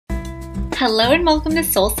Hello and welcome to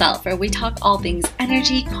Soul Self, where we talk all things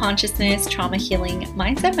energy, consciousness, trauma healing,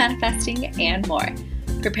 mindset manifesting, and more.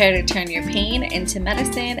 Prepare to turn your pain into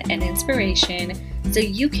medicine and inspiration so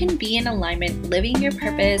you can be in alignment, living your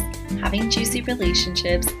purpose, having juicy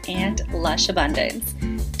relationships, and lush abundance.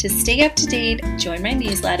 To stay up to date, join my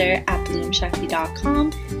newsletter at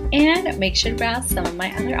bloomshakti.com and make sure to browse some of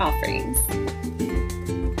my other offerings.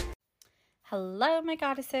 Hello, my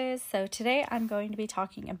goddesses. So today I'm going to be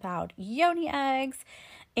talking about Yoni eggs,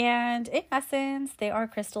 and in essence, they are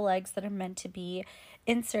crystal eggs that are meant to be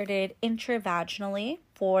inserted intravaginally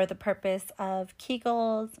for the purpose of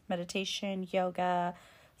Kegels, meditation, yoga,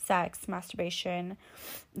 sex, masturbation.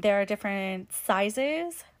 There are different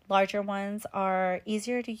sizes. Larger ones are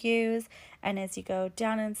easier to use, and as you go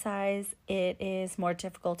down in size, it is more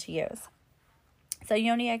difficult to use. So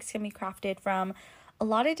Yoni eggs can be crafted from a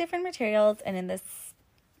lot of different materials, and in this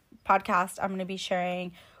podcast, I'm going to be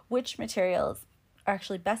sharing which materials are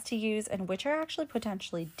actually best to use and which are actually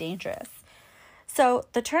potentially dangerous. So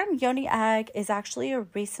the term Yoni egg is actually a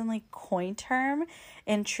recently coined term.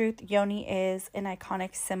 In truth, Yoni is an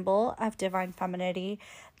iconic symbol of divine femininity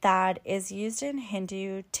that is used in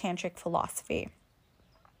Hindu tantric philosophy.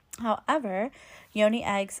 However, Yoni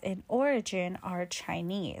eggs in origin are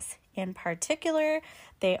Chinese. In particular,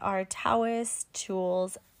 they are Taoist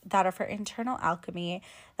tools that are for internal alchemy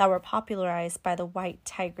that were popularized by the White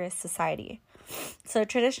Tigress Society. So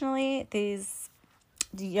traditionally, the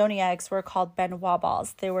Yoni eggs were called Benoit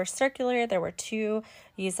balls. They were circular. There were two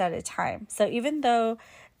used at a time. So even though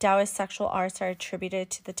Taoist sexual arts are attributed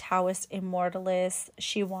to the Taoist immortalist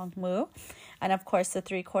Shi Wang Mu, and of course the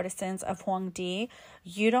three courtesans of Huang Di,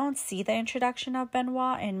 you don't see the introduction of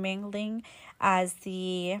Benoit and Mingling as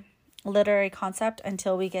the literary concept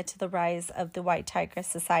until we get to the rise of the White Tigress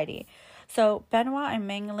Society. So Benoit and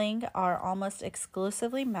Mingling are almost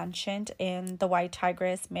exclusively mentioned in the White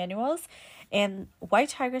Tigress manuals, and White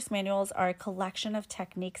Tigress manuals are a collection of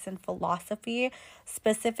techniques and philosophy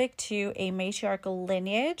specific to a matriarchal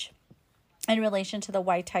lineage in relation to the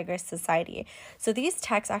White Tigress Society. So these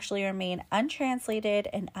texts actually remain untranslated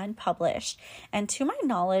and unpublished. And to my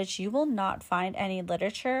knowledge, you will not find any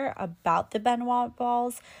literature about the Benoit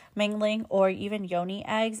balls, Mingling, or even Yoni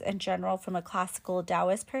eggs in general from a classical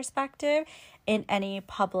Taoist perspective in any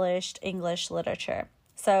published English literature.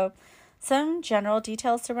 So some general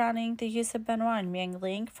details surrounding the use of Benoit and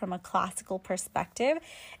Mingling from a classical perspective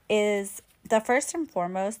is the first and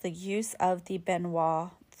foremost the use of the Benoit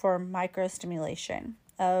for microstimulation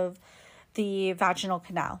of the vaginal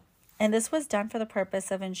canal. And this was done for the purpose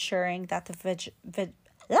of ensuring that the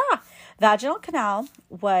vaginal canal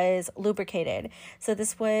was lubricated. So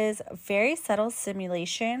this was very subtle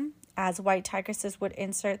stimulation. As white tigresses would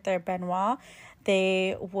insert their Benoit,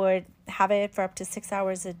 they would have it for up to 6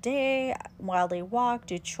 hours a day while they walk,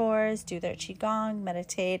 do chores, do their qigong,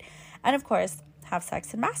 meditate, and of course, have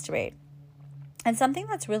sex and masturbate. And something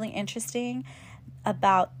that's really interesting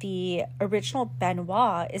about the original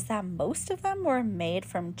Benoit is that most of them were made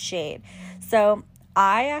from jade. So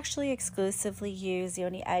I actually exclusively use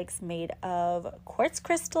Yoni eggs made of quartz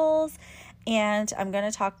crystals, and I'm going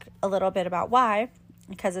to talk a little bit about why,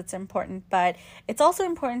 because it's important, but it's also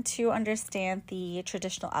important to understand the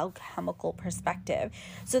traditional alchemical perspective.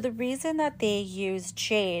 So the reason that they use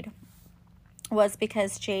jade was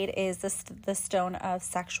because jade is the stone of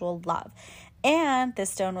sexual love. And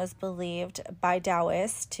this stone was believed by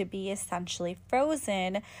Taoists to be essentially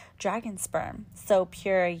frozen dragon sperm, so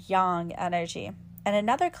pure yang energy. And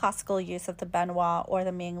another classical use of the Benoit or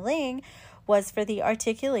the Mingling was for the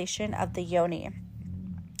articulation of the Yoni.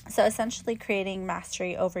 So essentially creating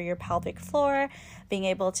mastery over your pelvic floor, being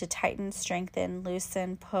able to tighten, strengthen,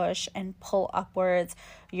 loosen, push, and pull upwards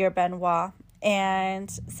your Benoit.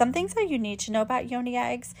 And some things that you need to know about Yoni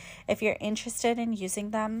eggs if you're interested in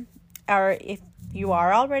using them, or if you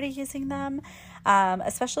are already using them,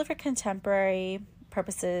 especially for contemporary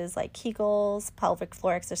purposes like Kegels, pelvic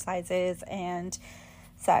floor exercises, and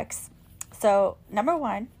sex. So, number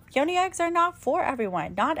one, Yoni eggs are not for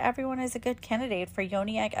everyone. Not everyone is a good candidate for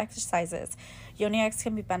Yoni egg exercises. Yoni eggs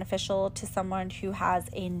can be beneficial to someone who has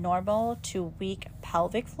a normal to weak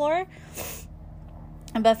pelvic floor.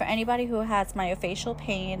 But for anybody who has myofascial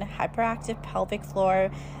pain, hyperactive pelvic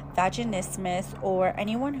floor, vaginismus, or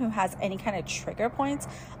anyone who has any kind of trigger points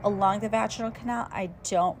along the vaginal canal, I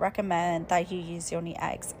don't recommend that you use Yoni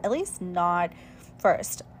eggs, at least not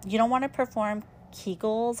first. You don't want to perform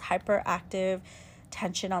Kegels, hyperactive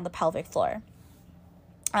tension on the pelvic floor,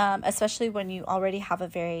 especially when you already have a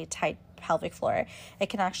very tight pelvic floor. It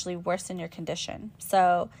can actually worsen your condition.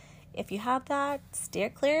 So If you have that, steer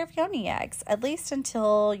clear of yoni eggs, at least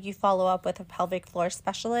until you follow up with a pelvic floor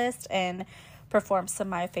specialist and perform some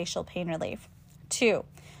myofascial pain relief. 2,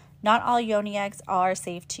 not all yoni eggs are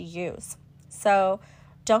safe to use. So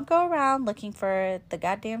don't go around looking for the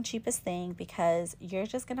goddamn cheapest thing, because you're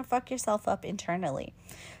just going to fuck yourself up internally.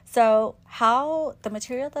 So how the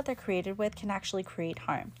material that they're created with can actually create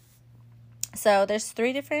harm. So there's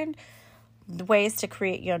 3 different ways to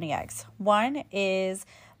create yoni eggs. One is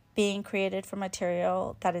being created from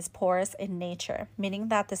material that is porous in nature, meaning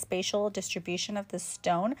that the spatial distribution of the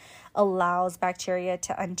stone allows bacteria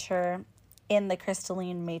to enter in the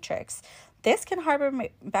crystalline matrix. This can harbor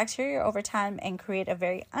bacteria over time and create a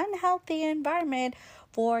very unhealthy environment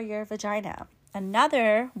for your vagina.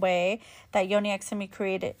 Another way that yoni eggs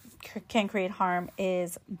can create harm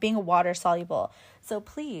is being water soluble. So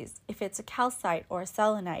please, if it's a calcite or a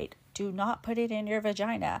selenite, do not put it in your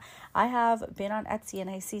vagina. I have been on Etsy and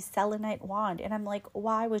I see selenite wand and I'm like,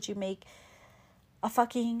 why would you make a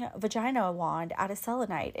fucking vagina wand out of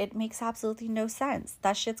selenite? It makes absolutely no sense.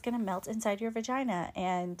 That shit's gonna melt inside your vagina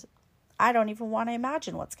and I don't even want to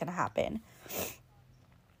imagine what's gonna happen.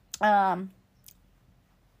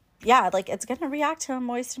 Yeah, like it's gonna react to a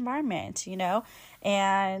moist environment,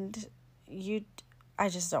 and I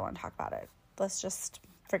just don't want to talk about it. Let's just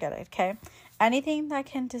forget it, okay? Anything that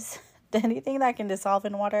can dissolve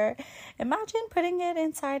in water, imagine putting it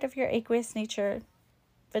inside of your aqueous nature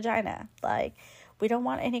vagina. Like, we don't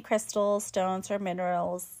want any crystals, stones, or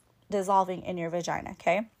minerals dissolving in your vagina,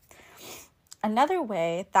 okay? Another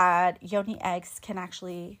way that yoni eggs can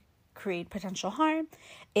actually create potential harm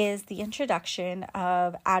is the introduction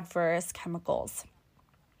of adverse chemicals,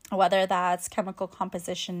 whether that's chemical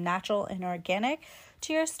composition, natural and organic,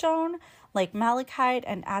 to your stone, like malachite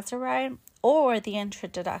and azurite, or the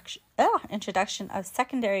introduction of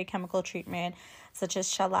secondary chemical treatment, such as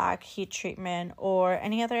shellac, heat treatment, or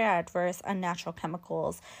any other adverse unnatural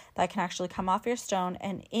chemicals that can actually come off your stone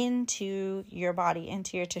and into your body,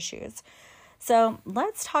 into your tissues. So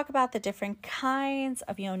let's talk about the different kinds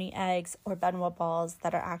of yoni eggs or benwa balls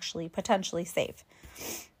that are actually potentially safe.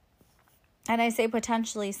 And I say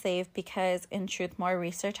potentially safe because, in truth, more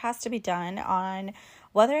research has to be done on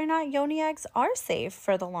whether or not yoni eggs are safe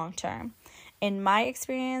for the long term. In my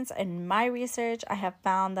experience and my research, I have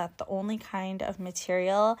found that the only kind of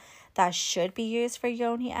material that should be used for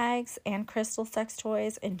yoni eggs and crystal sex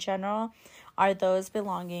toys in general are those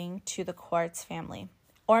belonging to the quartz family,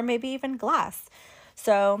 or maybe even glass.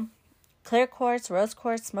 So clear quartz, rose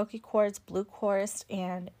quartz, smoky quartz, blue quartz,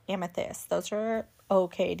 and amethyst. Those are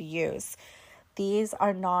okay to use. These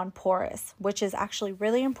are non-porous, which is actually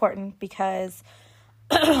really important because,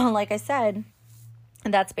 like I said,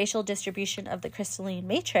 that spatial distribution of the crystalline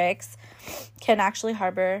matrix can actually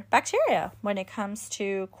harbor bacteria. When it comes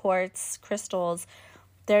to quartz crystals,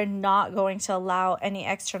 they're not going to allow any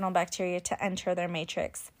external bacteria to enter their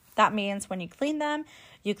matrix. That means when you clean them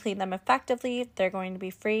effectively. They're going to be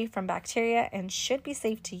free from bacteria and should be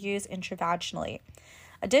safe to use intravaginally.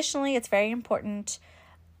 Additionally, it's very important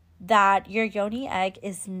that your yoni egg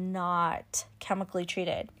is not chemically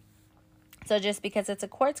treated. So just because it's a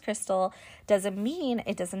quartz crystal doesn't mean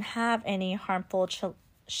it doesn't have any harmful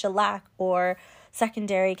shellac or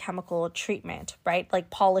secondary chemical treatment, right?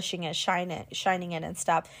 Like polishing it, shining it and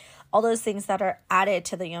stuff. All those things that are added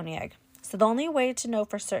to the yoni egg. So the only way to know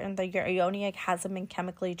for certain that your yoni egg hasn't been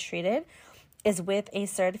chemically treated is with a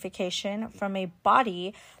certification from a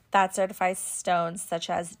body that certifies stones such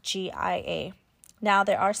as GIA. Now,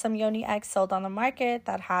 there are some yoni eggs sold on the market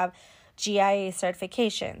that have GIA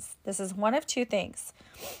certifications. This is one of two things.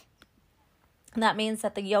 And that means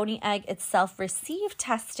that the yoni egg itself received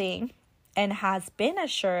testing and has been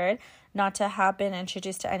assured not to have been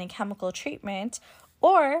introduced to any chemical treatment,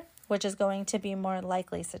 or, which is going to be more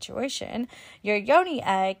likely situation, your yoni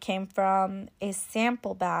egg came from a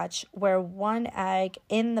sample batch where one egg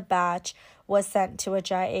in the batch was sent to a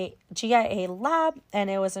GIA lab, and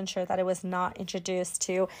it was ensured that it was not introduced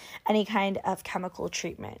to any kind of chemical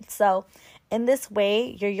treatment. So in this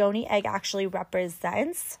way, your yoni egg actually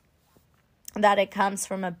represents that it comes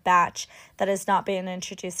from a batch that has not been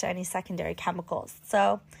introduced to any secondary chemicals.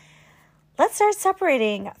 So let's start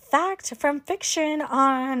separating fact from fiction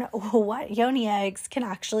on what yoni eggs can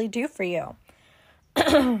actually do for you.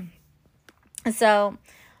 So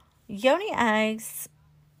yoni eggs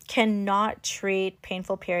cannot treat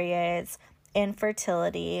painful periods,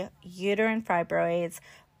 infertility, uterine fibroids,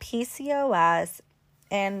 PCOS,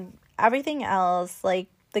 and everything else, like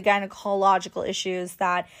the gynecological issues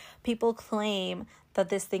that people claim that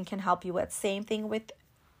this thing can help you with. Same thing with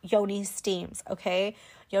yoni steams, okay?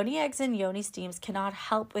 Yoni eggs and yoni steams cannot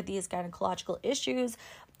help with these gynecological issues.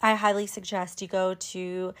 I highly suggest you go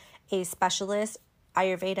to a specialist,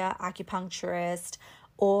 Ayurveda, acupuncturist,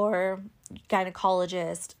 or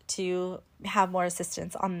gynecologist to have more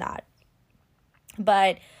assistance on that.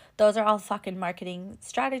 But those are all fucking marketing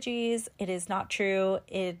strategies. It is not true.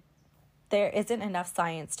 There isn't enough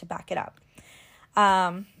science to back it up.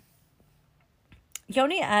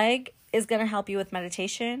 Yoni egg is going to help you with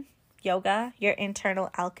meditation, yoga, your internal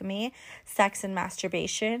alchemy, sex and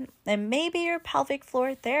masturbation, and maybe your pelvic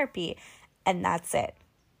floor therapy. And that's it.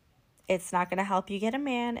 It's not going to help you get a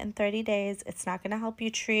man in 30 days. It's not going to help you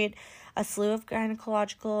treat a slew of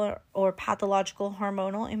gynecological or pathological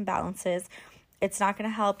hormonal imbalances. It's not going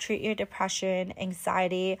to help treat your depression,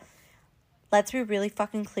 anxiety. Let's be really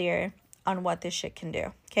fucking clear on what this shit can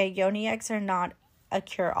do. Okay, yoni eggs are not a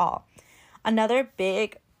cure-all. Another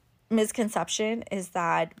big misconception is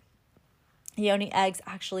that yoni eggs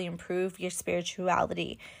actually improve your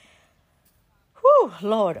spirituality. Whew,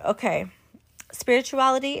 Lord, okay.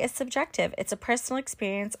 Spirituality is subjective. It's a personal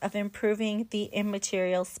experience of improving the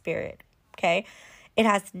immaterial spirit, okay? It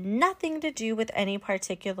has nothing to do with any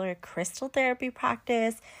particular crystal therapy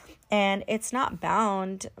practice, and it's not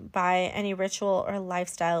bound by any ritual or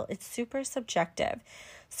lifestyle. It's super subjective.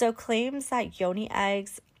 So claims that yoni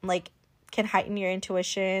eggs can heighten your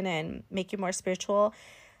intuition and make you more spiritual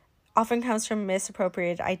often comes from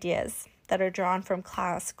misappropriated ideas that are drawn from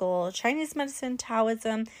classical Chinese medicine,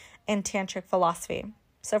 Taoism, and tantric philosophy.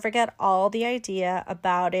 So forget all the idea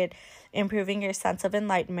about it improving your sense of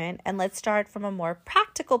enlightenment, and let's start from a more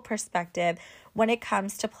practical perspective when it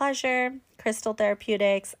comes to pleasure, crystal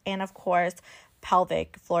therapeutics, and of course,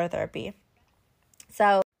 pelvic floor therapy.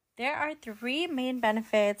 So there are 3 main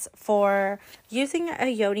benefits for using a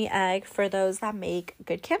yoni egg for those that make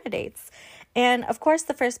good candidates. And of course,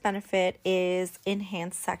 the first benefit is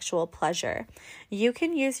enhanced sexual pleasure. You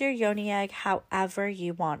can use your yoni egg however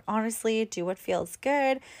you want. Honestly, do what feels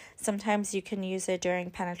good. Sometimes you can use it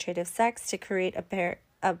during penetrative sex to create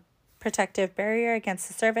a protective barrier against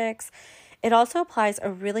the cervix. It also applies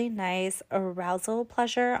a really nice arousal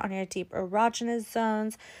pleasure on your deep erogenous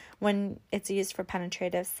zones when it's used for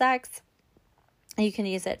penetrative sex. You can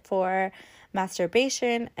use it for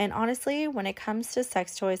masturbation, and honestly, when it comes to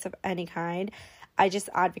sex toys of any kind, I just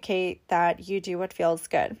advocate that you do what feels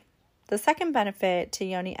good. The second benefit to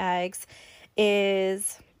yoni eggs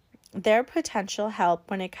is their potential help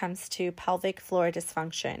when it comes to pelvic floor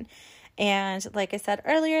dysfunction. And like I said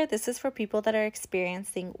earlier, this is for people that are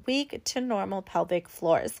experiencing weak to normal pelvic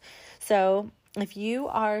floors. So if you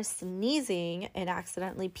are sneezing and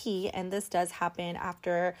accidentally pee, and this does happen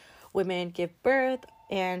after women give birth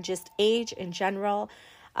and just age in general,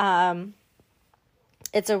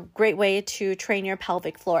 it's a great way to train your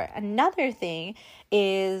pelvic floor. Another thing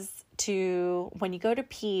is when you go to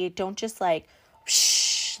pee, don't just let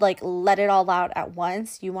it all out at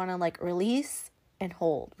once. You want to release and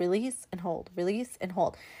hold, release and hold, release and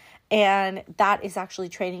hold. And that is actually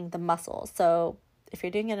training the muscle. So if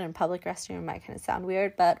you're doing it in a public restroom, it might kind of sound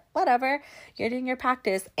weird, but whatever, you're doing your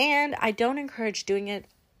practice. And I don't encourage doing it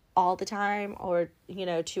all the time or,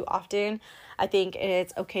 too often. I think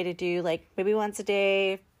it's okay to do maybe once a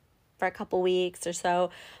day for a couple weeks or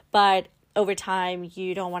so. But over time,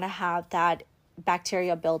 you don't want to have that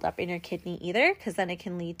bacteria buildup in your kidney either, because then it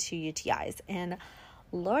can lead to UTIs. And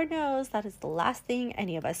Lord knows that is the last thing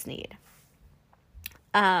any of us need.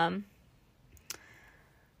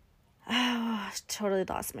 Totally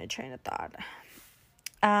lost my train of thought.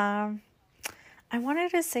 I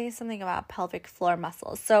wanted to say something about pelvic floor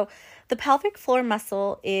muscles. So the pelvic floor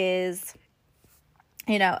muscle is,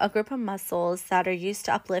 a group of muscles that are used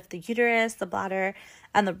to uplift the uterus, the bladder,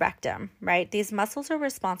 and the rectum, right? These muscles are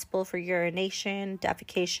responsible for urination,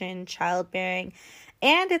 defecation, childbearing,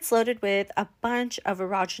 and it's loaded with a bunch of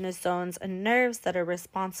erogenous zones and nerves that are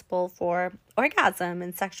responsible for orgasm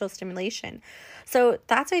and sexual stimulation. So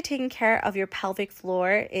that's why taking care of your pelvic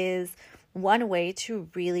floor is one way to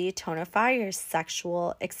really tonify your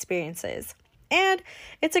sexual experiences. And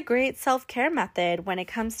it's a great self-care method when it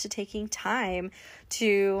comes to taking time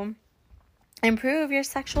to improve your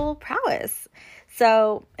sexual prowess.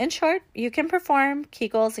 So in short, you can perform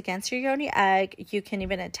Kegels against your yoni egg. You can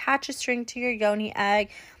even attach a string to your yoni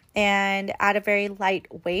egg and add a very light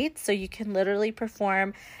weight. So you can literally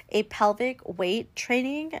perform a pelvic weight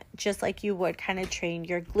training just like you would kind of train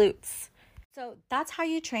your glutes. So that's how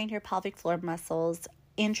you train your pelvic floor muscles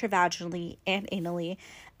intravaginally and anally.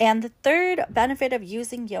 And the third benefit of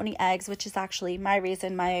using yoni eggs, which is actually my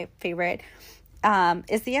favorite,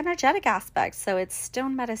 is the energetic aspect. So it's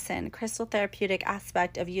stone medicine, crystal therapeutic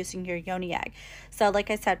aspect of using your Yoni egg. So like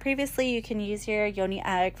I said previously, you can use your Yoni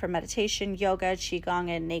egg for meditation, yoga, qigong,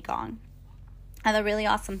 and neigong. And the really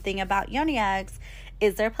awesome thing about Yoni eggs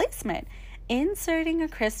is their placement. Inserting a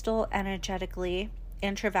crystal energetically,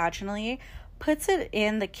 intravaginally, puts it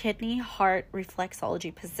in the kidney heart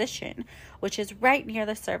reflexology position, which is right near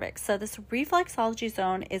the cervix. So this reflexology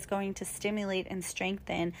zone is going to stimulate and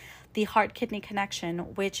strengthen the heart-kidney connection,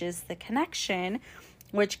 which is the connection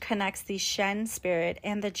which connects the Shen spirit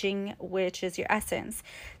and the Jing, which is your essence.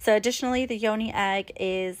 So additionally, the Yoni egg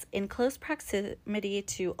is in close proximity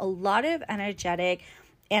to a lot of energetic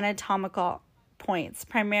anatomical points,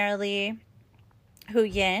 primarily Hu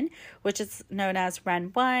Yin, which is known as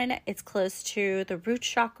Ren 1. It's close to the root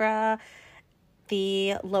chakra,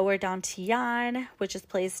 the lower dantian, which is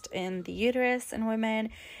placed in the uterus in women,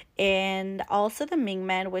 and also the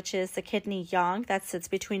Mingmen, which is the kidney yang that sits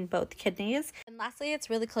between both kidneys. And lastly, it's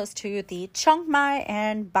really close to the Chongmai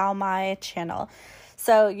and Baomai channel.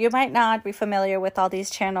 So you might not be familiar with all these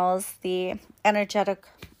channels, the energetic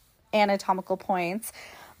anatomical points,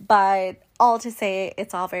 but all to say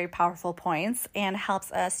it's all very powerful points and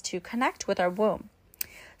helps us to connect with our womb.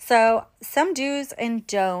 So some do's and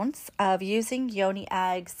don'ts of using Yoni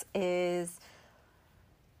eggs is,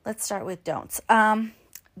 let's start with don'ts.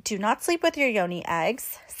 Do not sleep with your Yoni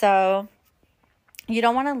eggs. So you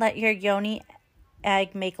don't want to let your Yoni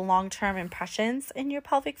egg make long-term impressions in your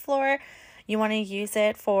pelvic floor. You want to use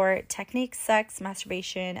it for technique, sex,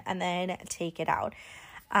 masturbation, and then take it out.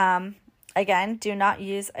 Again, do not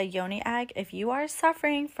use a Yoni egg if you are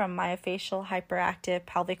suffering from myofascial hyperactive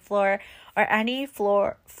pelvic floor or any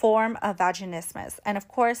form of vaginismus. And of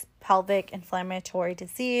course, pelvic inflammatory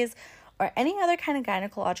disease or any other kind of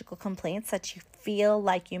gynecological complaints that you feel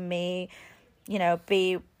like you may,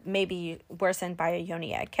 be maybe worsened by a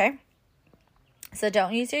Yoni egg, okay? So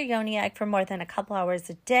don't use your Yoni egg for more than a couple hours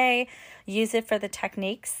a day. Use it for the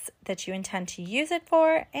techniques that you intend to use it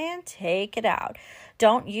for and take it out.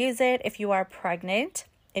 Don't use it if you are pregnant,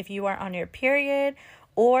 if you are on your period,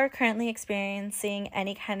 or currently experiencing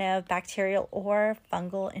any kind of bacterial or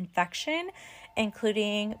fungal infection,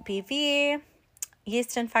 including BV,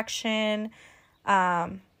 yeast infection, what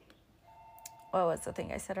was the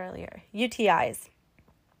thing I said earlier? UTIs.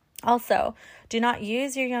 Also, do not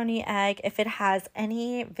use your Yoni egg if it has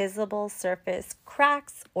any visible surface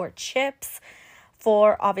cracks or chips.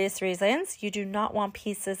 For obvious reasons, you do not want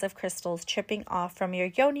pieces of crystals chipping off from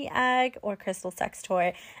your Yoni egg or crystal sex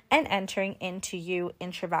toy and entering into you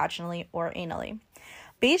intravaginally or anally.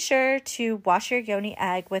 Be sure to wash your Yoni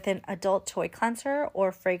egg with an adult toy cleanser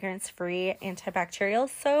or fragrance-free antibacterial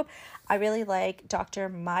soap. I really like Dr.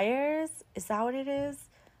 Meyer's. Is that what it is?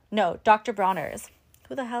 No, Dr. Bronner's.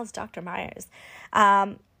 Who the hell is Dr. Meyer's?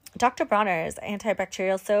 Dr. Bronner's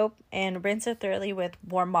antibacterial soap, and rinse it thoroughly with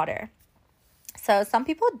warm water. So some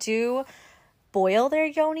people do boil their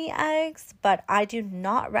Yoni eggs, but I do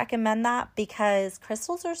not recommend that because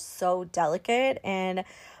crystals are so delicate and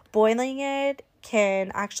boiling it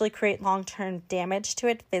can actually create long-term damage to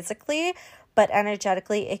it physically, but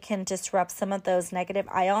energetically it can disrupt some of those negative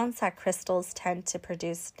ions that crystals tend to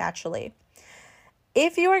produce naturally.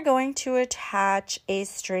 If you are going to attach a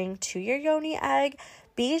string to your Yoni egg,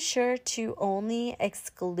 be sure to only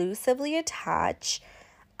exclusively attach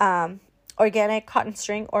organic cotton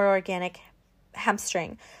string or organic hemp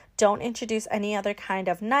string. Don't introduce any other kind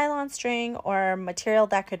of nylon string or material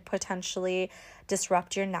that could potentially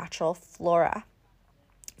disrupt your natural flora.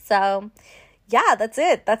 So, yeah, that's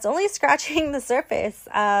it. That's only scratching the surface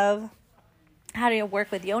of how to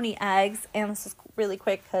work with Yoni eggs. And this is really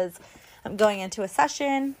quick because I'm going into a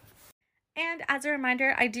session. And as a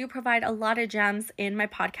reminder, I do provide a lot of gems in my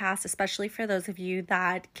podcast, especially for those of you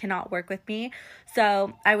that cannot work with me.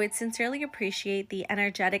 So I would sincerely appreciate the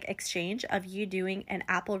energetic exchange of you doing an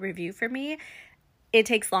Apple review for me. It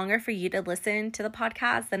takes longer for you to listen to the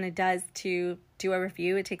podcast than it does to do a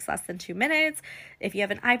review. It takes less than 2 minutes. If you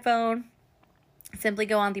have an iPhone, simply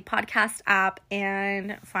go on the podcast app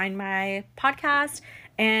and find my podcast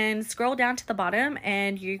and scroll down to the bottom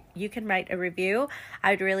and you can write a review.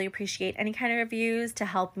 I would really appreciate any kind of reviews to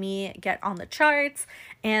help me get on the charts,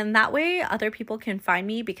 and that way other people can find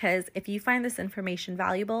me, because if you find this information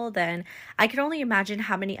valuable, then I can only imagine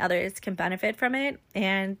how many others can benefit from it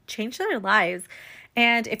and change their lives.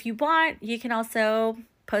 And if you want, you can also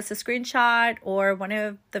post a screenshot or one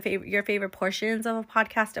of your favorite portions of a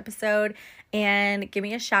podcast episode and give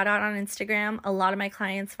me a shout out on Instagram. A lot of my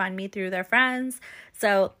clients find me through their friends,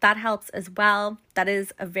 so that helps as well. That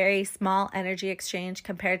is a very small energy exchange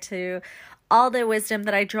compared to all the wisdom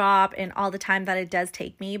that I drop and all the time that it does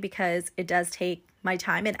take me, because it does take my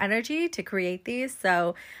time and energy to create these.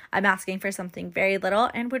 So I'm asking for something very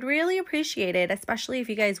little and would really appreciate it, especially if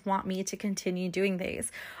you guys want me to continue doing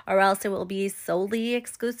these, or else it will be solely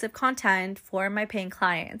exclusive content for my paying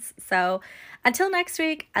clients. So until next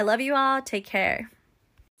week, I love you all. Take care.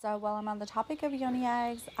 So while I'm on the topic of yoni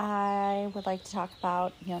eggs, I would like to talk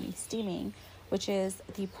about yoni steaming, which is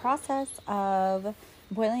the process of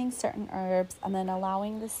boiling certain herbs and then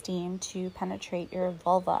allowing the steam to penetrate your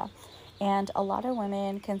vulva. And a lot of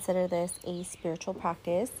women consider this a spiritual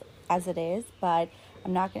practice, as it is, but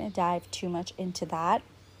I'm not going to dive too much into that.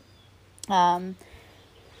 Yoni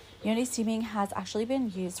steaming has actually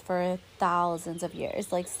been used for thousands of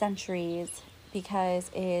years, like centuries,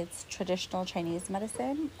 because it's traditional Chinese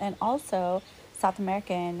medicine and also South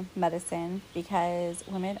American medicine, because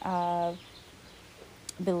women of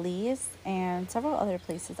Belize and several other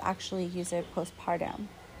places actually use it postpartum.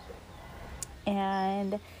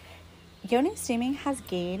 And yoni steaming has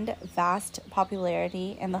gained vast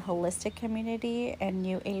popularity in the holistic community and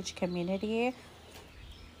New Age community.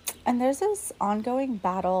 And there's this ongoing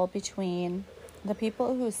battle between the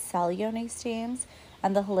people who sell yoni steams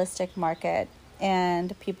and the holistic market,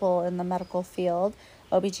 and people in the medical field,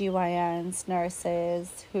 OBGYNs,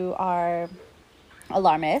 nurses, who are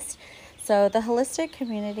alarmist. So the holistic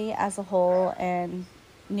community as a whole and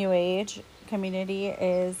New Age community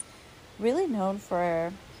is really known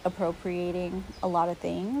for appropriating a lot of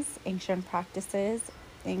things, ancient practices,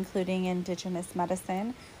 including indigenous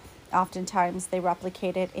medicine. Oftentimes they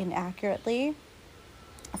replicate it inaccurately.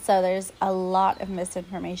 So there's a lot of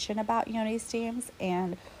misinformation about yoni steams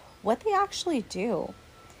and what they actually do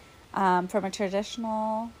from a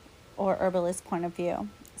traditional or herbalist point of view.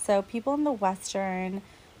 So people in the Western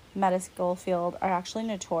medical field are actually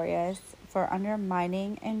notorious for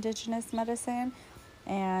undermining indigenous medicine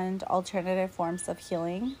and alternative forms of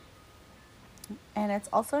healing. And it's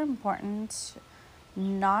also important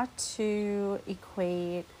not to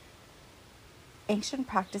equate ancient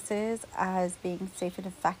practices as being safe and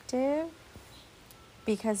effective,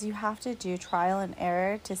 because you have to do trial and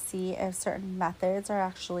error to see if certain methods are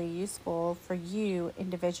actually useful for you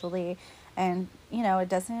individually, and it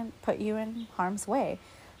doesn't put you in harm's way.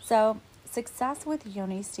 So success with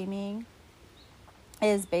yoni steaming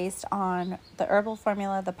is based on the herbal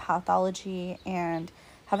formula, the pathology, and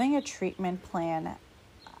having a treatment plan,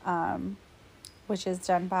 which is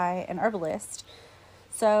done by an herbalist.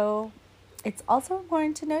 So it's also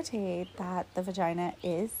important to notate that the vagina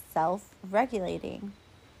is self-regulating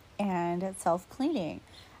and self-cleaning.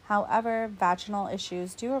 However, vaginal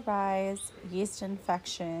issues do arise: yeast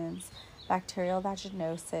infections, bacterial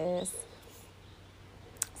vaginosis,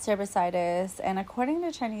 cervicitis, and according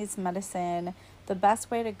to Chinese medicine, the best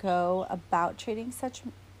way to go about treating such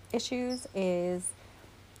issues is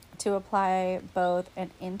to apply both an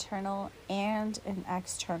internal and an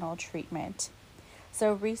external treatment.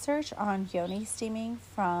 So research on yoni steaming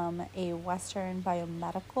from a Western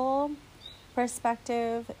biomedical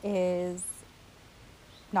perspective is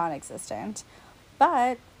non-existent,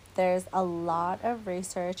 but there's a lot of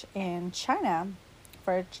research in China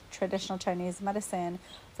for traditional Chinese medicine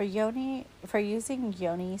for using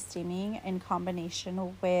yoni steaming in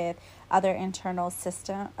combination with other internal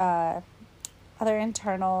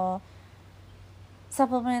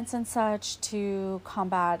supplements and such to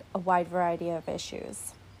combat a wide variety of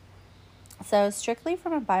issues. So strictly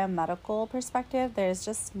from a biomedical perspective, there's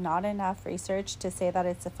just not enough research to say that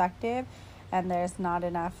it's effective, and there's not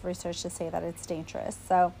enough research to say that it's dangerous.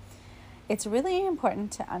 So it's really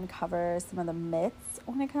important to uncover some of the myths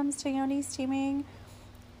when it comes to yoni steaming.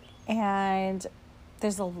 And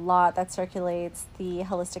there's a lot that circulates the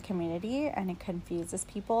holistic community and it confuses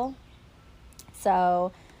people.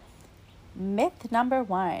 So myth number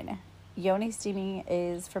 1, yoni steaming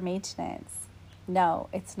is for maintenance. No,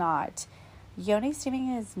 it's not. Yoni steaming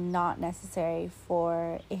is not necessary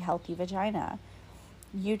for a healthy vagina.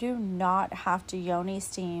 You do not have to yoni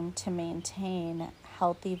steam to maintain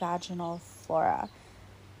healthy vaginal flora.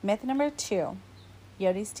 Myth number 2,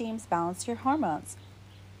 yoni steams balance your hormones.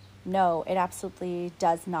 No, it absolutely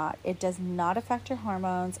does not. It does not affect your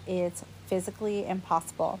hormones. It's physically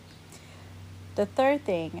impossible. The third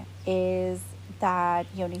thing is that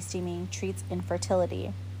yoni steaming treats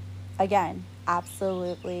infertility. Again,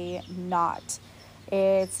 absolutely not.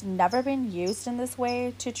 It's never been used in this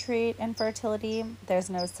way to treat infertility.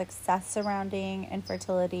 There's no success surrounding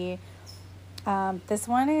infertility. This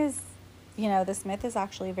myth is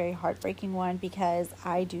actually a very heartbreaking one, because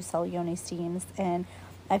I do sell yoni steams and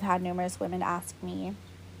I've had numerous women ask me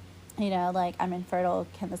like, I'm infertile,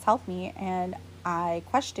 can this help me? And I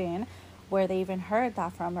question where they even heard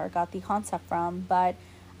that from or got the concept from. But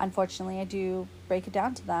unfortunately, I do break it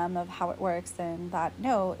down to them of how it works, and that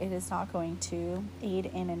no, it is not going to aid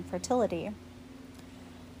in infertility.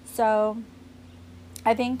 So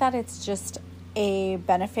I think that it's just a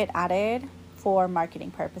benefit added for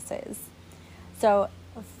marketing purposes. So,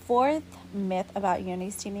 fourth myth about yoni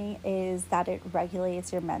steaming is that it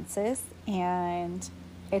regulates your menses and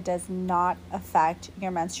it does not affect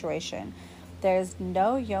your menstruation. There's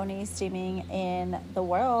no yoni steaming in the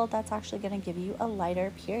world that's actually going to give you a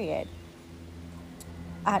lighter period.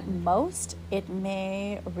 At most, it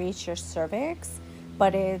may reach your cervix,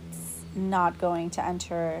 but it's not going to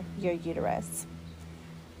enter your uterus.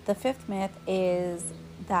 The fifth myth is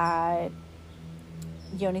that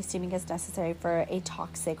yoni steaming is necessary for a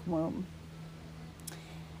toxic womb.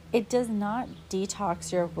 It does not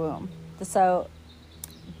detox your womb. So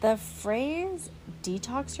the phrase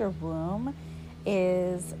detox your womb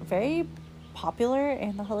is very popular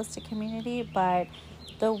in the holistic community, but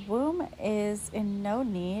the womb is in no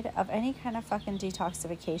need of any kind of fucking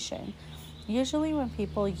detoxification. Usually when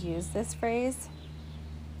people use this phrase,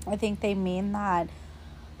 I think they mean that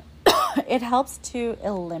it helps to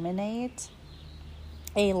eliminate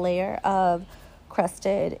a layer of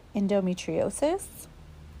crusted endometriosis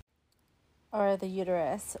or the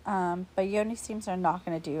uterus, but yoni steams are not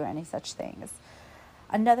going to do any such things.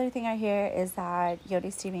 Another thing I hear is that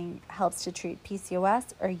yoni steaming helps to treat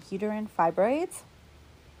PCOS or uterine fibroids.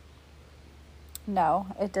 No,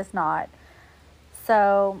 it does not.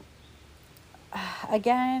 So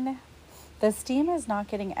again, the steam is not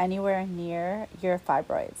getting anywhere near your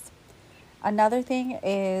fibroids. Another thing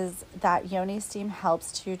is that yoni steam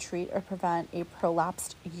helps to treat or prevent a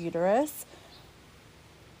prolapsed uterus,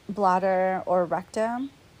 bladder, or rectum.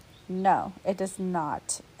 No, it does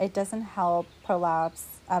not. It doesn't help prolapse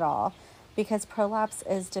at all because prolapse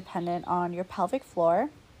is dependent on your pelvic floor,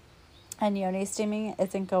 and yoni steaming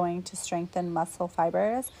isn't going to strengthen muscle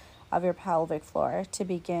fibers of your pelvic floor to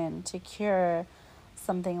begin to cure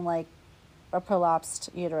something like a prolapsed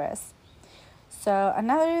uterus. So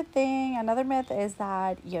another myth is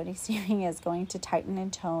that yoni steaming is going to tighten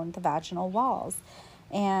and tone the vaginal walls.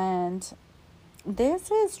 And this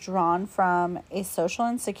is drawn from a social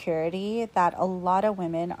insecurity that a lot of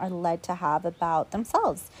women are led to have about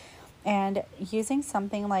themselves. And using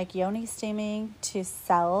something like yoni steaming to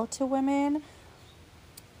sell to women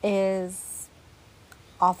is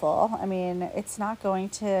awful. I mean, it's not going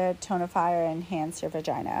to tonify or enhance your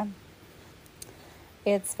vagina.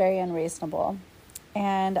 It's very unreasonable.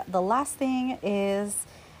 And the last thing is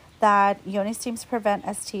that yoni steams prevent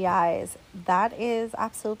STIs. That is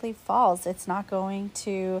absolutely false. It's not going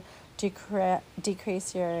to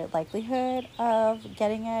decrease your likelihood of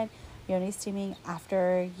getting it. Yoni steaming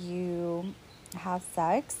after you have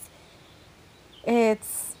sex,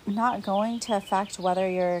 it's not going to affect whether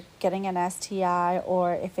you're getting an STI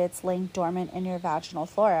or if it's laying dormant in your vaginal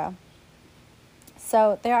flora.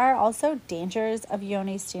 So there are also dangers of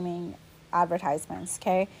yoni steaming advertisements,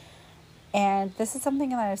 okay? And this is something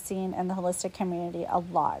that I've seen in the holistic community a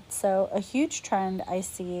lot. So a huge trend I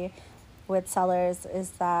see with sellers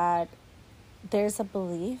is that there's a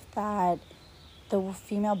belief that the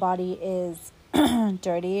female body is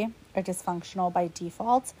dirty or dysfunctional by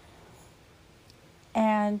default.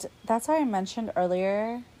 And that's why I mentioned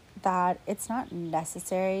earlier that it's not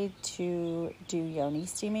necessary to do yoni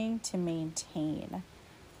steaming to maintain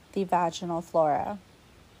the vaginal flora.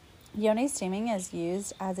 Yoni steaming is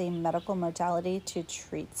used as a medical modality to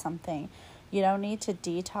treat something. You don't need to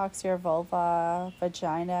detox your vulva,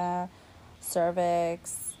 vagina,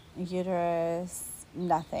 cervix, uterus,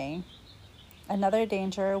 nothing. Another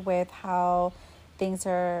danger with how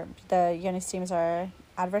the yoni steams are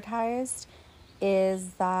advertised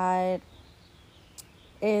is that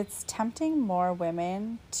it's tempting more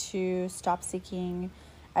women to stop seeking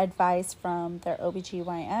advice from their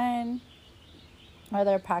OBGYN or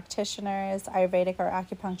their practitioners, Ayurvedic or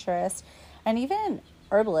acupuncturist, and even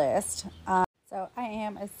herbalist. So I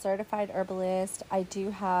am a certified herbalist. I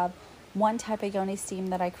do have one type of yoni steam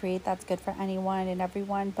that I create that's good for anyone and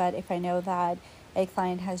everyone, but if I know that a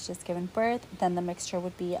client has just given birth, then the mixture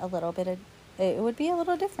would be a little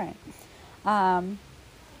different.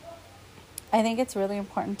 I think it's really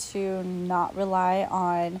important to not rely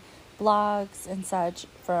on blogs and such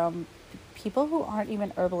from people who aren't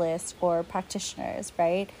even herbalists or practitioners,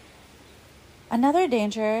 right? Another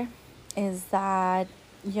danger is that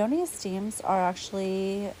yoni steams are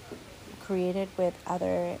actually created with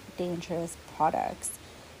other dangerous products.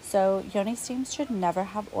 So yoni steams should never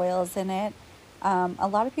have oils in it. A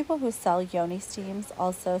lot of people who sell Yoni steams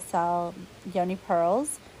also sell Yoni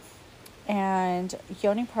pearls. And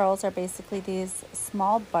Yoni pearls are basically these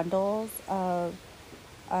small bundles of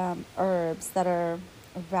herbs that are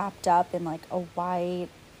wrapped up in like a white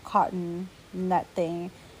cotton net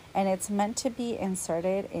thing. And it's meant to be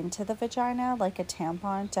inserted into the vagina like a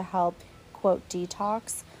tampon to help, quote,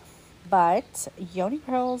 detox. But Yoni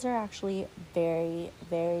pearls are actually very,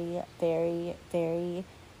 very, very, very,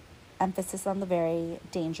 emphasis on the very,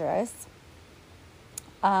 dangerous.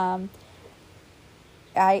 Um,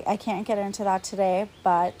 I can't get into that today,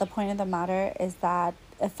 but the point of the matter is that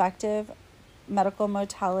effective medical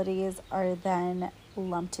modalities are then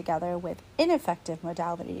lumped together with ineffective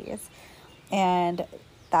modalities. And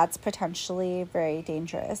that's potentially very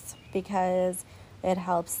dangerous because it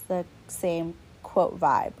helps the same, quote,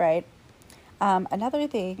 vibe, right? Another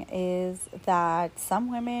thing is that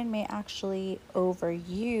some women may actually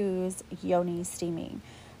overuse yoni steaming.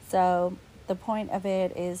 So the point of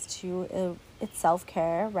it is it's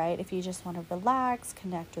self-care, right? If you just want to relax,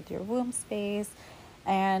 connect with your womb space,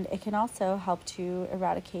 and it can also help to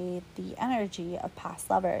eradicate the energy of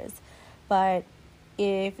past lovers. But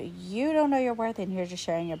if you don't know your worth and you're just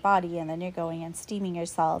sharing your body and then you're going and steaming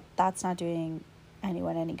yourself, that's not doing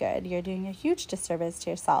anyone any good. You're doing a huge disservice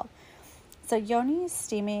to yourself. So yoni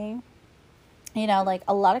steaming, like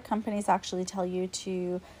a lot of companies actually tell you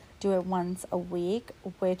to do it once a week,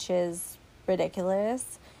 which is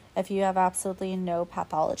ridiculous if you have absolutely no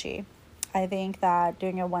pathology. I think that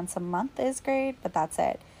doing it once a month is great, but that's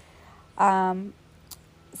it.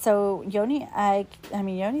 So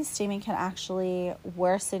yoni steaming can actually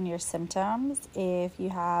worsen your symptoms if you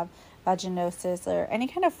have vaginosis or any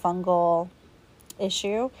kind of fungal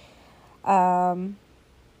issue.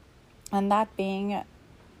 And that being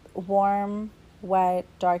warm, wet,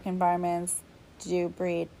 dark environments do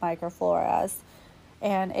breed microfloras,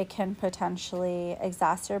 and it can potentially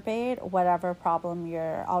exacerbate whatever problem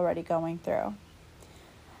you're already going through.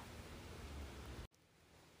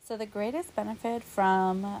 So the greatest benefit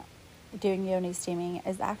from doing yoni steaming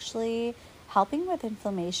is actually helping with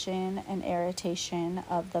inflammation and irritation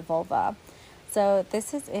of the vulva. So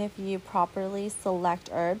this is if you properly select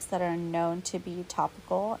herbs that are known to be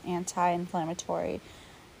topical, anti-inflammatory,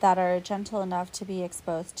 that are gentle enough to be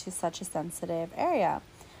exposed to such a sensitive area.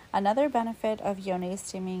 Another benefit of yoni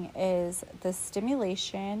steaming is the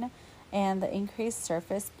stimulation and the increased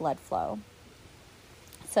surface blood flow.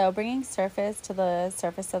 So bringing surface to the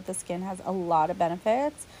surface of the skin has a lot of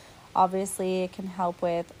benefits. Obviously, it can help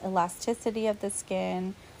with elasticity of the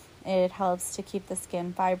skin. It helps to keep the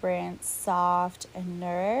skin vibrant, soft, and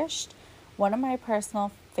nourished. One of my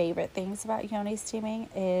personal favorite things about yoni steaming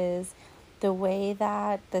is the way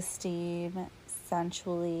that the steam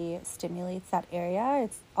sensually stimulates that area.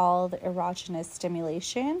 It's all the erogenous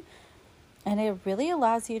stimulation, and it really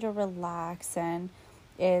allows you to relax, and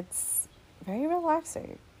it's very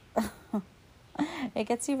relaxing. It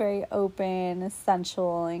gets you very open,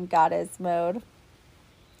 sensual, and goddess mode.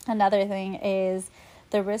 Another thing is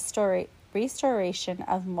the restoration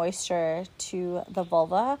of moisture to the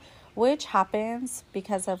vulva, which happens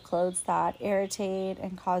because of clothes that irritate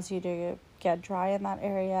and cause you to get dry in that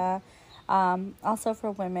area. Also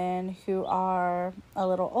for women who are a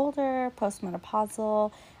little older,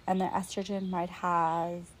 postmenopausal, and their estrogen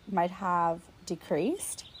might have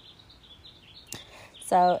decreased.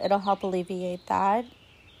 So it'll help alleviate that.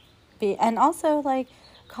 And also, like,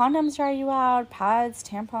 condoms dry you out, pads,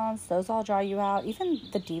 tampons, those all dry you out. Even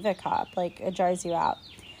the Diva cup, like, it dries you out.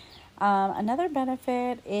 Another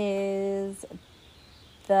benefit is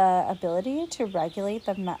the ability to regulate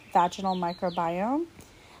the vaginal microbiome.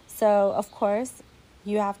 So, of course,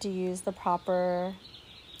 you have to use the proper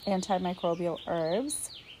antimicrobial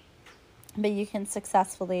herbs, but you can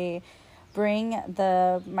successfully bring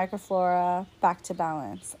the microflora back to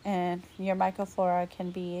balance. And your microflora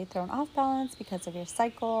can be thrown off balance because of your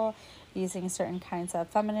cycle, using certain kinds of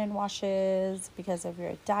feminine washes, because of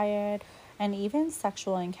your diet, and even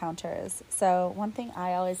sexual encounters. So one thing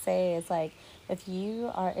I always say is, like, if you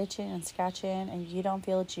are itching and scratching and you don't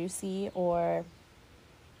feel juicy or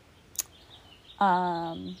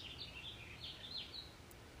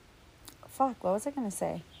what was I going to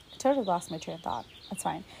say? I totally lost my train of thought. That's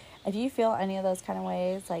fine. If you feel any of those kind of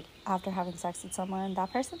ways, like after having sex with someone,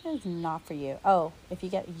 that person is not for you. Oh, if you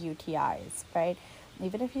get UTIs, right?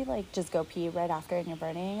 Even if you, like, just go pee right after and you're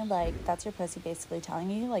burning, like, that's your pussy basically telling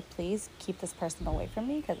you, like, please keep this person away from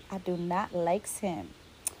me because I do not like him.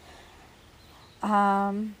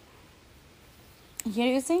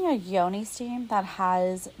 Using a yoni steam that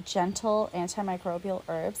has gentle antimicrobial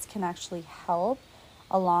herbs can actually help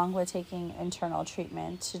along with taking internal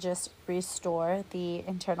treatment to just restore the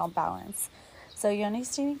internal balance. So yoni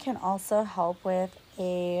steaming can also help with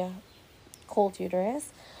a cold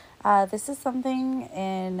uterus. This is something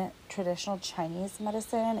in traditional Chinese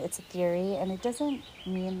medicine. It's a theory, and it doesn't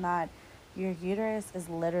mean that your uterus is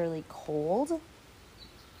literally cold.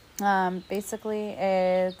 Basically,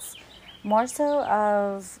 it's more so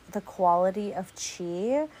of the quality of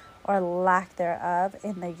qi or lack thereof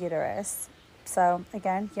in the uterus. So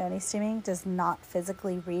again, yoni steaming does not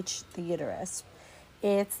physically reach the uterus.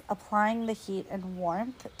 It's applying the heat and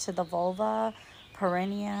warmth to the vulva,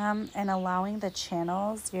 perineum, and allowing the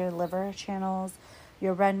channels, your liver channels,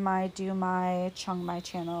 your renmai, dumai, chongmai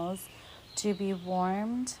channels, to be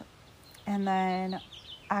warmed, and then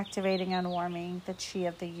activating and warming the chi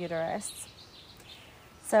of the uterus.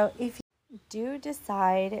 So if you do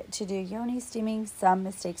decide to do yoni steaming, some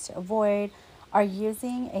mistakes to avoid are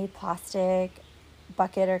using a plastic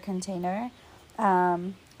bucket or container.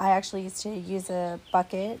 I actually used to use a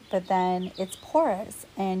bucket, but then it's porous,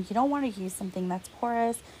 and you don't want to use something that's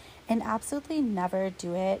porous, and absolutely never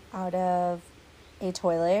do it out of a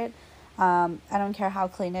toilet. I don't care how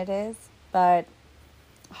clean it is, but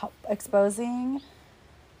exposing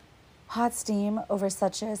hot steam over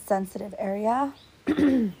such a sensitive area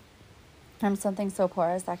from something so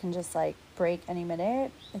porous that can just like break any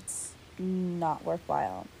minute, it's not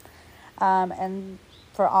worthwhile. And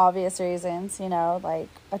for obvious reasons, like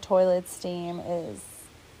a toilet steam is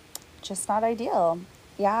just not ideal.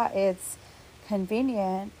 Yeah, it's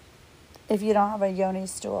convenient if you don't have a yoni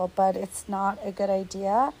stool, but it's not a good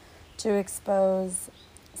idea to expose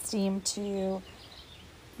steam to,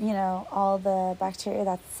 all the bacteria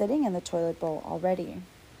that's sitting in the toilet bowl already,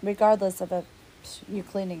 regardless of you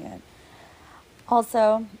cleaning it.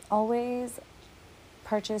 Also, always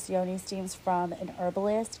purchase yoni steams from an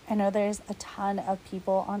herbalist. I know there's a ton of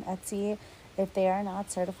people on Etsy. If they are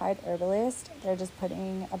not certified herbalist, they're just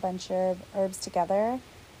putting a bunch of herbs together,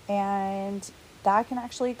 and that can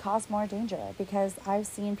actually cause more danger, because I've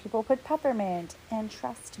seen people put peppermint, and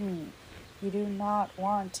trust me, you do not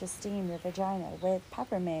want to steam your vagina with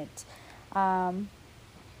peppermint.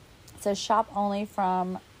 So shop only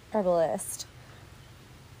from herbalist.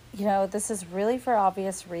 This is really for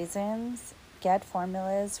obvious reasons. Get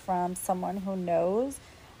formulas from someone who knows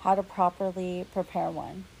how to properly prepare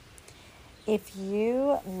one. If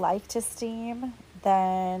you like to steam,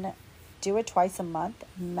 then do it twice a month,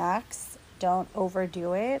 max. Don't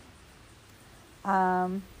overdo it.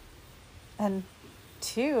 And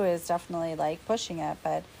 2 is definitely like pushing it,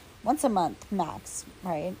 but once a month, max,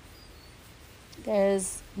 right?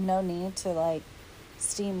 There's no need to like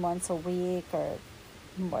steam once a week or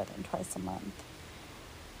more than twice a month.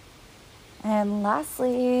 And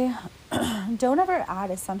lastly, don't ever add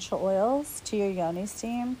essential oils to your yoni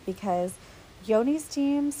steam, because yoni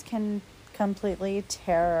steams can completely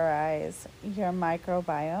terrorize your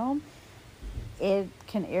microbiome. It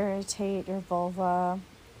can irritate your vulva.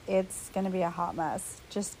 It's going to be a hot mess.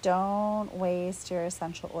 Just don't waste your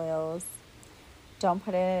essential oils. Don't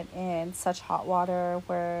put it in such hot water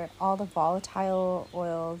where all the volatile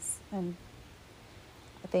oils and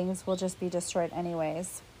things will just be destroyed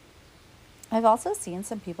anyways. I've also seen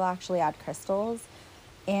some people actually add crystals,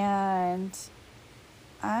 and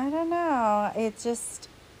I don't know, it's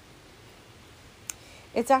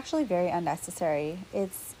actually very unnecessary.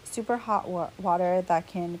 It's super hot water that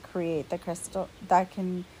can create the crystal, that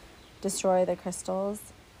can destroy the crystals.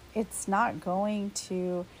 It's not going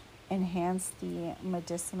to enhance the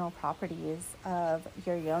medicinal properties of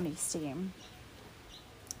your yoni steam.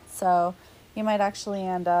 So you might actually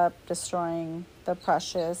end up destroying the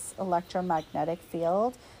precious electromagnetic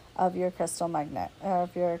field of your crystals.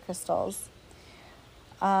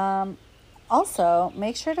 Also,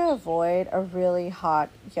 make sure to avoid a really hot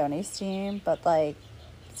yoni steam, but like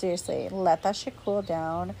seriously, let that shit cool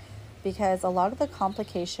down, because a lot of the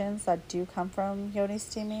complications that do come from yoni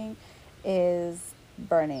steaming is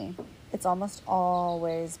burning. It's almost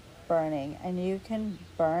always burning, and you can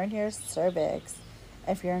burn your cervix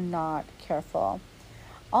if you're not careful.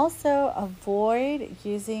 Also, avoid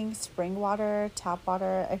using spring water, tap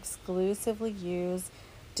water. Exclusively use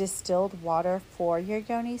distilled water for your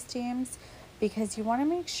yoni steams, because you want to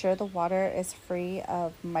make sure the water is free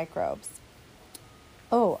of microbes.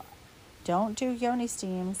 Oh, don't do yoni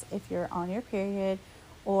steams if you're on your period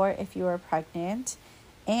or if you are pregnant,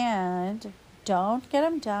 and don't get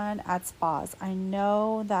them done at spas. I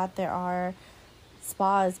know that there are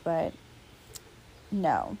spas, but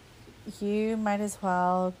no, you might as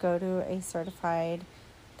well go to a certified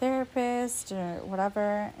therapist or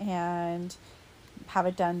whatever and have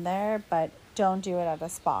it done there. But don't do it at a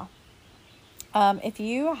spa. If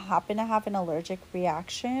you happen to have an allergic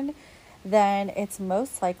reaction, then it's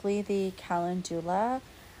most likely the calendula,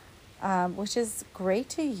 which is great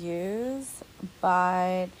to use,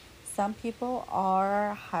 but some people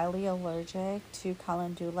are highly allergic to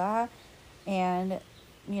calendula and,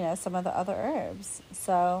 some of the other herbs.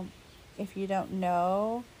 So if you don't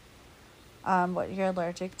know what you're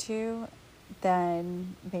allergic to,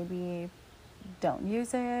 then maybe don't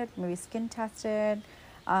use it, maybe skin test it.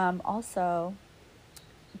 Also,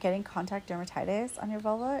 getting contact dermatitis on your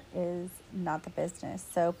vulva is not the business.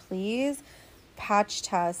 So please patch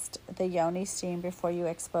test the Yoni steam before you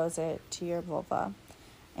expose it to your vulva.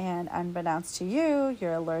 And unbeknownst to you,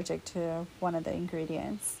 you're allergic to one of the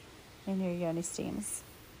ingredients in your Yoni steams.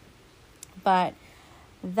 But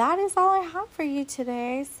that is all I have for you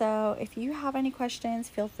today. So if you have any questions,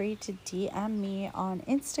 feel free to DM me on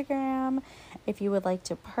Instagram. If you would like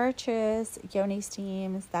to purchase Yoni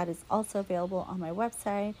steams, that is also available on my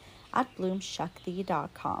website at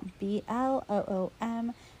bloomshakti.com.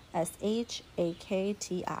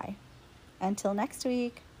 BLOOMSHAKTI. Until next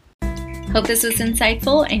week. Hope this was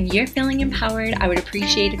insightful and you're feeling empowered. I would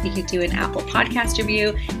appreciate if you could do an Apple Podcast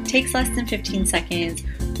review. It takes less than 15 seconds.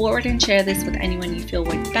 Forward and share this with anyone you feel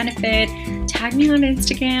would benefit. Tag me on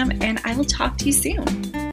Instagram and I will talk to you soon.